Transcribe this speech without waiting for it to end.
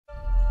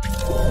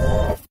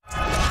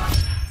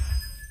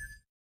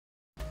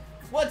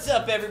What's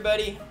up,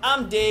 everybody?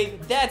 I'm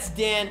Dave, that's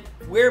Dan,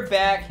 we're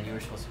back. And you were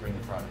supposed to bring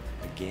the product.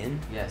 Again?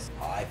 Yes.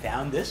 Oh, I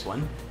found this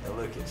one. Oh,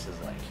 look, it says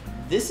like...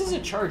 This is a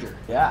charger.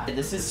 Yeah.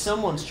 This is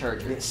someone's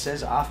charger. It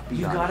says Offbeat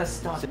You on gotta it.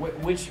 stop.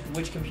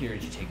 Which computer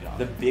did you take it off?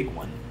 The big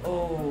one.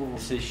 Oh.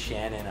 This is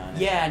Shannon on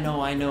it. Yeah,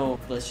 no, I know.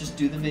 Let's just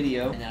do the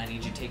video, and then I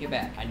need you to take it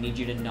back. I need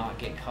you to not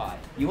get caught.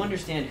 You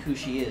understand who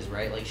she is,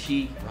 right? Like,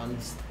 she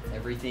runs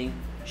everything.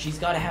 She's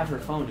got to have her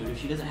phone, dude. If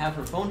she doesn't have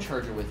her phone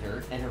charger with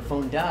her, and her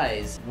phone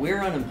dies,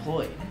 we're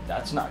unemployed.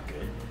 That's not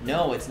good.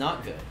 No, it's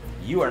not good.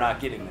 You are not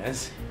getting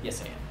this.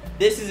 Yes, I am.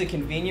 This is a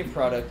convenient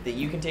product that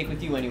you can take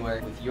with you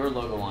anywhere with your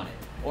logo on it.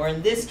 Or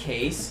in this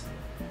case,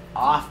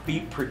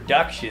 Offbeat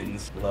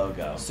Productions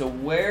logo. so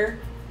where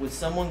would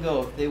someone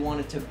go if they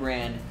wanted to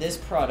brand this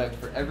product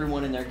for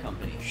everyone in their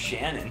company?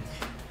 Shannon.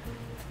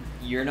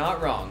 You're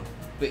not wrong,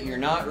 but you're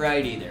not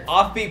right either.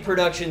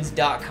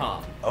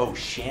 Offbeatproductions.com. Oh,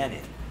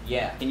 Shannon.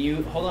 Yeah. Can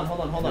you hold on?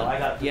 No, I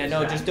gotta put Yeah, this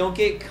no, back. just don't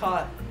get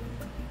caught